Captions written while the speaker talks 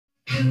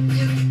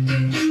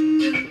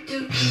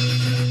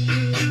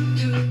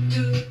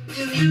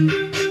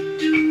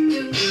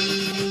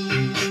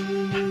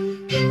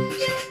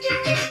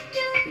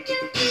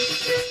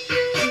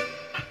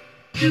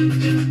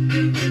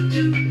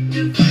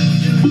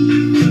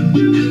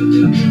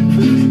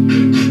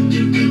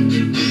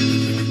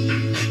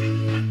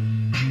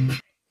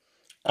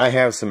I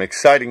have some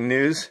exciting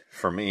news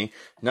for me,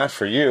 not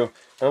for you,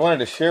 but I wanted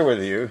to share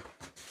with you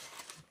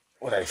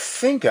what I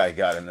think I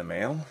got in the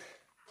mail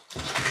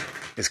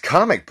is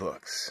comic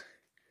books.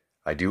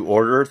 I do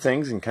order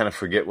things and kind of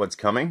forget what's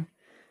coming.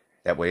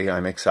 That way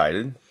I'm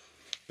excited.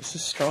 This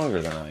is stronger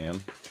than I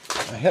am.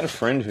 I had a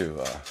friend who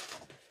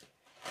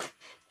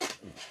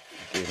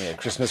gave me a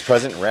Christmas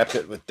present and wrapped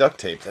it with duct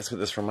tape. That's what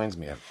this reminds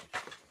me of.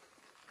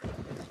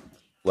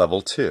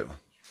 Level 2.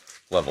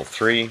 Level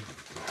 3.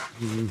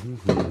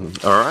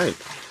 All right.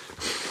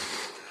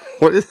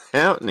 What is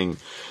happening?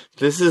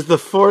 This is the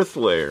 4th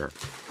layer.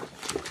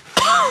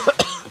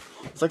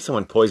 It's like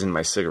someone poisoned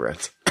my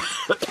cigarettes.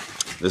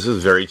 This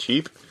is very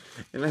cheap,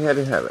 and I had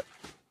to have it.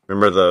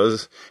 Remember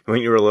those?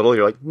 When you were little,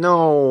 you're like,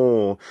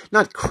 no,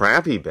 not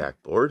crappy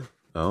backboard.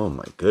 Oh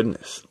my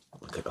goodness.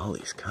 Look at all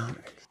these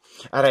comics.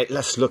 All right,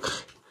 let's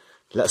look.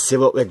 Let's see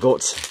what we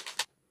got.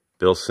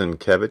 Bill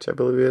Sienkiewicz, I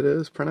believe it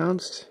is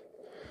pronounced.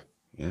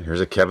 Yeah,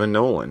 here's a Kevin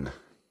Nolan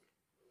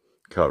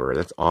cover.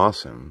 That's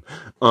awesome.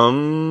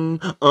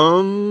 Mr.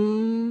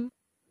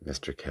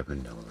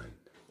 Kevin Nolan.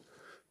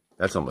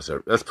 That's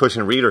that's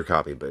pushing reader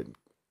copy, but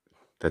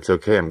that's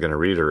okay. I'm going to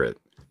reader it.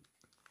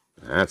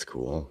 That's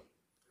cool.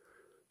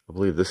 I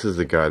believe this is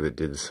the guy that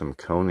did some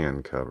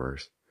Conan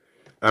covers.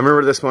 I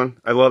remember this one.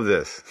 I love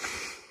this.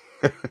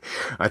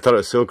 I thought it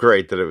was so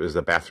great that it was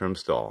a bathroom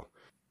stall.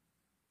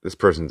 This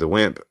person's a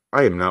wimp.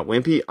 I am not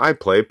wimpy. I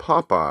play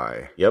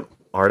Popeye. Yep.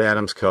 Art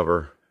Adams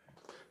cover.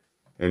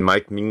 And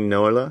Mike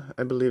Mignola,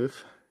 I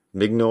believe.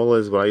 Mignola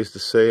is what I used to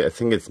say. I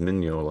think it's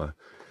Mignola.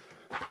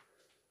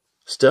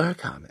 Star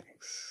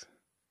Comics.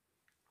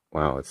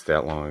 Wow, it's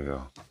that long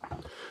ago.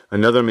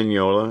 Another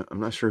Mignola.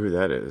 I'm not sure who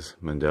that is.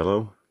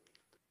 Mandello.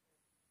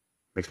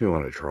 Makes me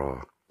want to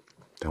draw.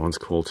 That one's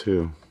cool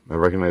too. I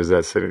recognize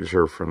that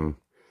signature from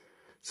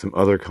some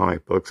other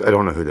comic books. I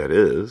don't know who that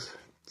is.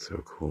 So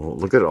cool.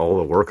 Look at all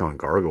the work on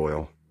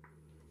Gargoyle.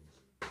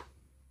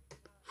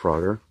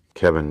 Frogger.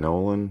 Kevin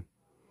Nolan.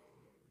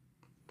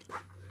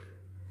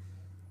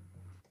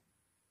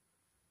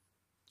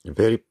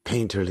 Very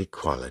painterly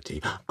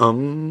quality. I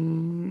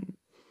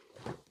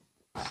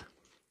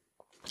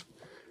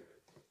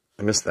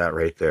missed that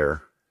right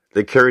there.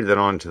 They carried that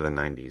on to the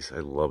 90s. I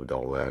loved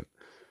all that.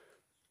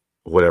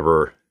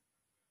 Whatever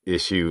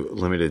issue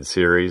limited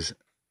series.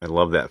 I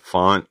love that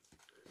font.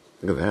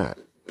 Look at that.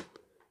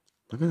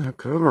 Look at that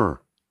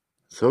cover.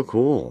 So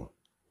cool.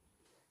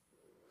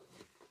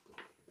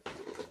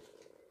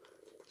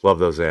 Love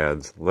those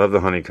ads. Love the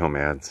honeycomb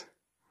ads.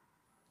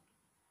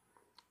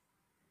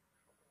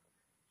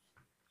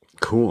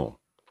 Cool.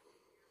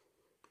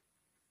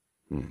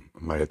 I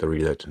might have to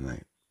read that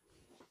tonight.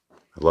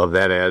 I love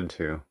that ad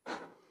too.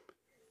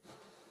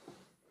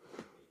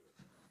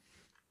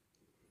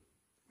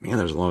 Man,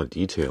 there's a lot of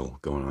detail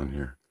going on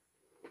here.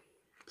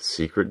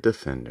 Secret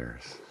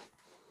Defenders.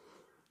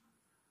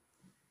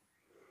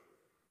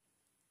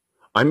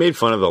 I made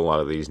fun of a lot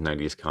of these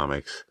 90s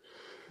comics.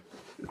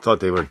 I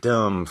thought they were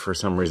dumb for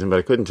some reason, but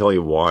I couldn't tell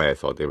you why I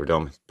thought they were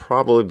dumb.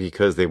 Probably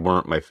because they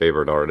weren't my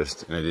favorite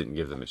artist, and I didn't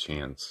give them a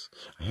chance.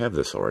 I have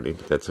this already,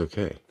 but that's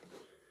okay.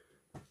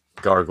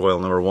 Gargoyle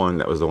 #1,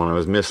 that was the one I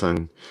was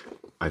missing.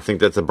 I think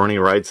that's a Bernie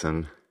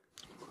Wrightson.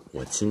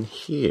 What's in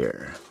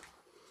here?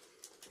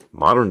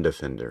 Modern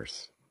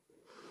Defenders.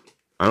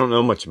 I don't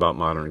know much about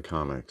modern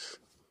comics.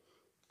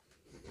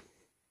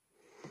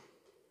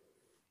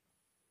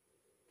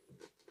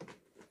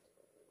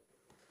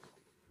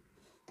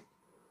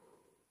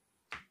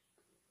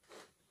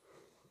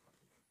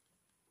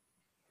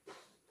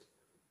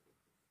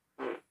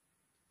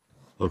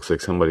 Looks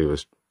like somebody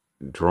was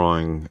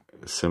drawing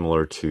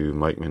similar to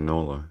Mike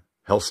Mignola.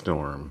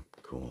 Hellstorm.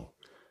 Cool.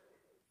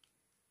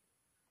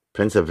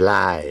 Prince of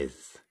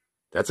Lies.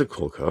 That's a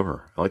cool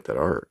cover. I like that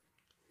art.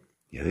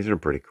 Yeah, these are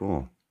pretty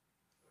cool.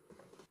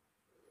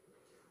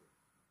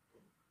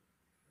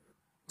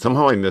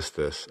 Somehow I missed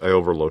this. I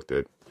overlooked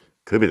it.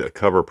 Could be the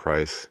cover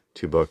price.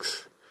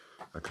 $2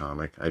 a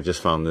comic. I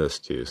just found this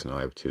too, so now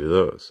I have 2 of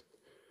those.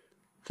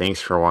 Thanks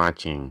for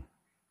watching.